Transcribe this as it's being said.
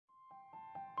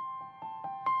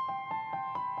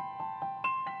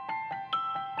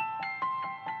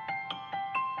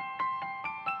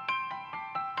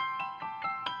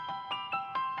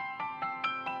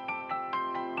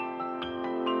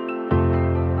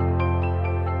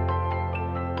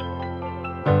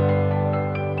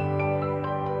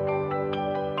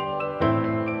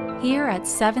at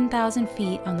 7,000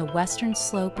 feet on the western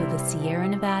slope of the Sierra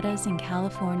Nevadas in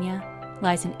California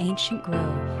lies an ancient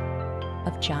grove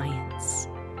of giants.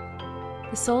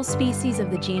 The sole species of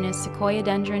the genus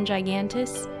Sequoiadendron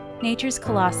giganteus, nature's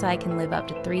colossi can live up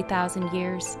to 3,000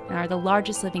 years and are the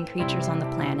largest living creatures on the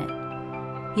planet.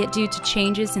 Yet due to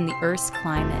changes in the Earth's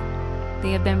climate,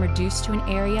 they have been reduced to an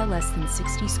area less than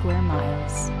 60 square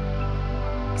miles.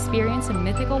 Experience a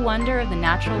mythical wonder of the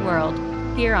natural world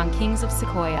here on Kings of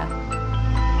Sequoia.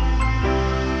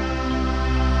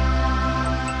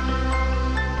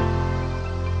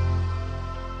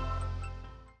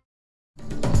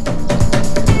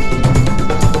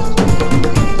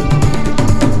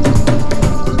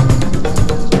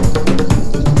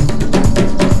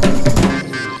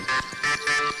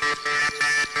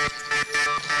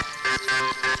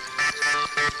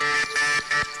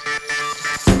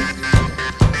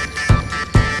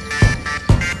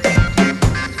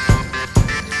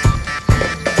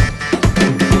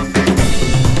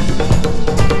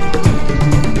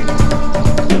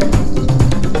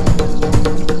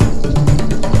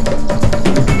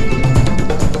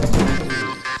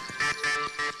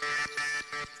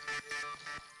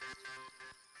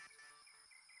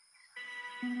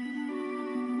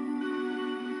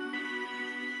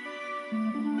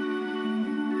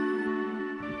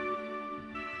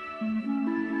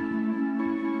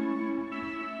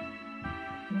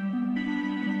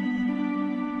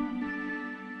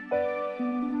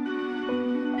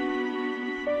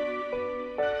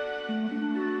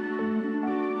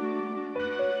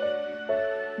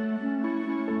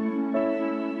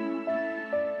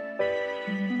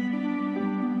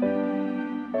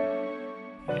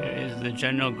 The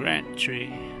General Grant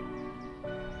tree,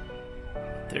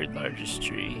 third largest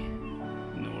tree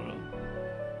in the world.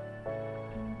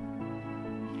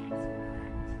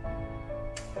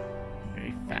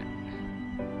 Very fat.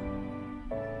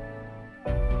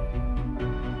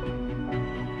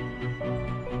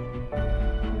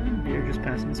 Deer just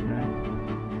passing us by.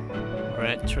 We're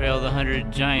at Trail of the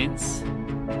 100 Giants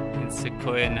in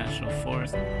Sequoia National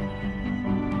Forest.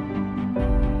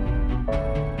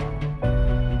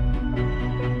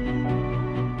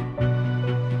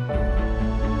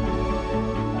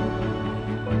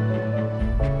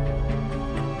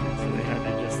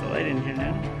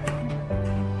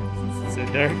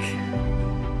 Dark.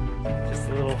 Just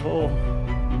a little hole.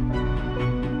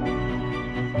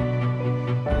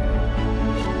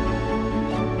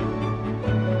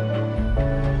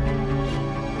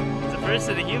 It's the first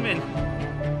of the human.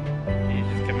 He's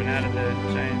just coming out of the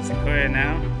Giant Sequoia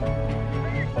now.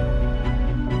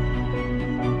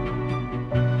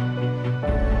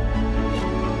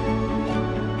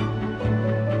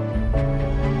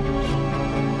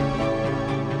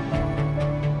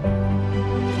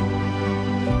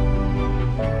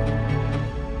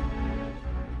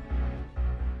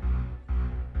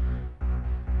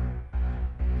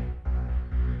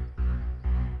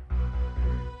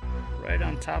 Right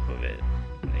on top of it,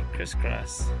 they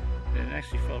crisscross, and it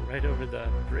actually fell right over the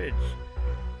bridge,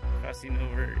 crossing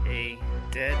over a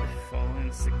dead, fallen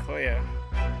sequoia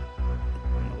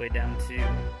on the way down to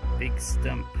Big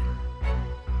Stump.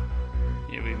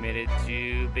 Here we made it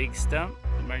to Big Stump,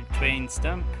 the Mark Twain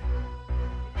Stump.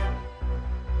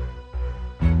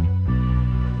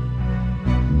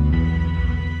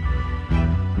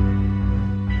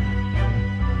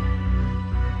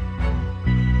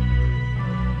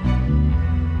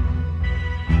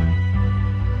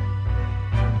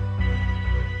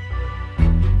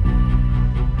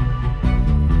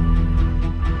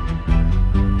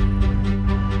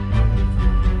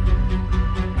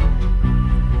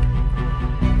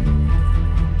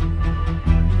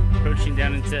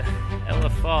 Down into Ella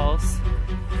Falls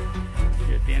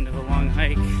here at the end of a long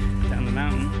hike down the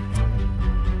mountain.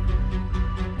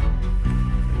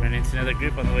 We ran into another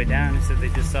group on the way down who said they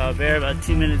just saw a bear about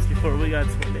 2 minutes before we got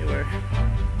to where they were,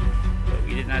 but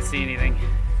we did not see anything.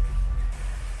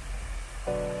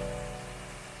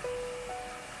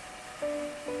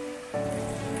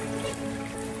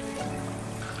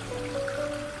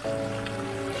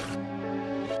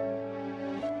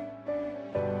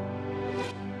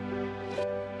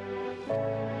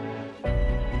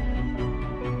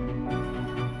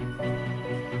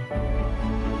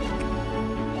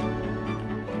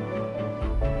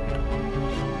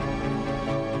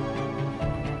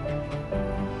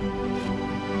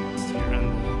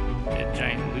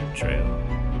 Trail.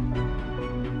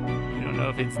 You don't know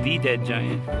if it's the dead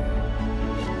giant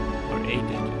or a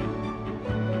dead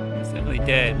giant. It's definitely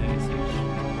dead and it's huge.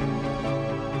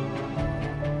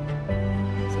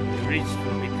 So we reached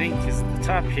what we think is the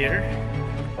top here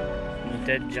on the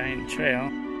dead giant trail.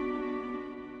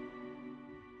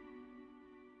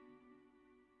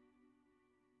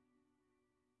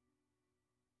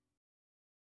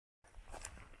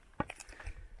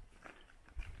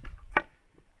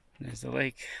 There's the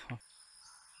lake.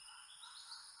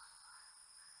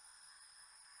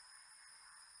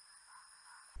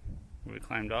 We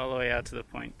climbed all the way out to the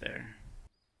point there.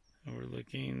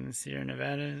 Overlooking the Sierra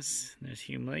Nevadas. There's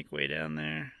Hume Lake way down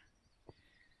there.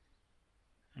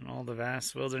 And all the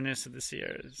vast wilderness of the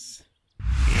Sierras.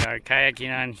 We are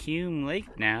kayaking on Hume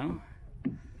Lake now.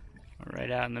 We're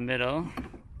right out in the middle.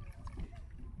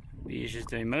 Bee's just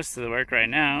doing most of the work right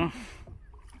now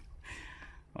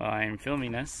while I'm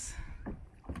filming us.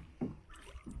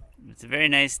 It's a very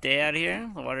nice day out here.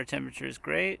 The water temperature is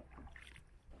great.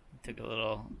 We took a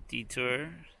little detour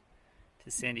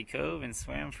to Sandy Cove and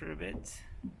swam for a bit.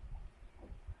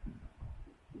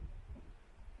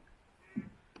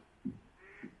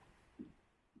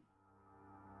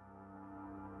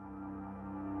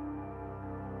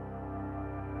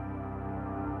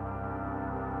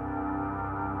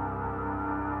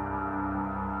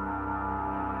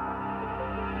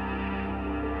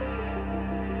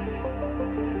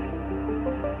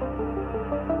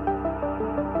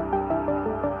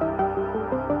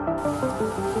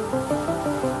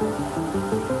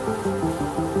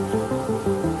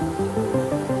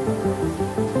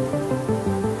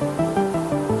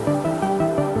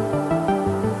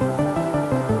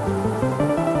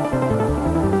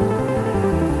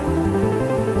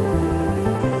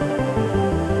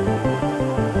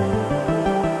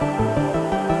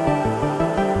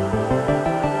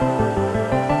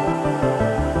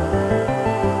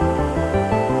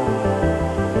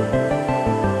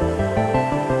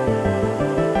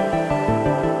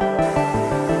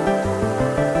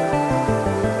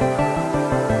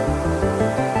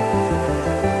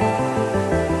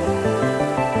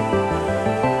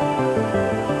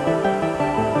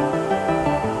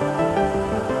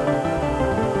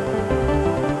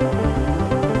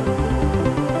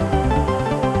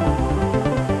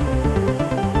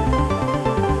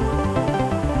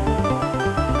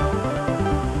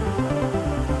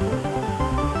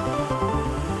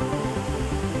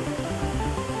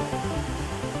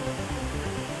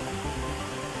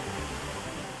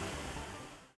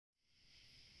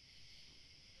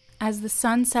 As the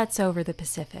sun sets over the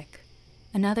Pacific,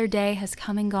 another day has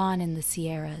come and gone in the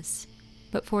Sierras.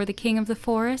 But for the king of the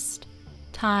forest,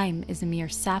 time is a mere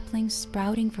sapling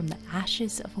sprouting from the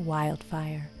ashes of a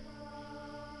wildfire.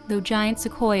 Though giant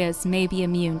sequoias may be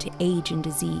immune to age and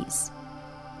disease,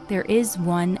 there is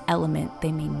one element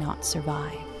they may not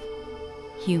survive: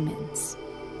 humans.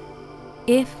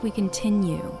 If we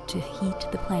continue to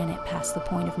heat the planet past the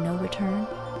point of no return,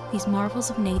 these marvels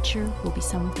of nature will be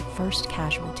some of the first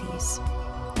casualties.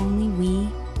 Only we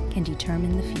can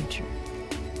determine the future.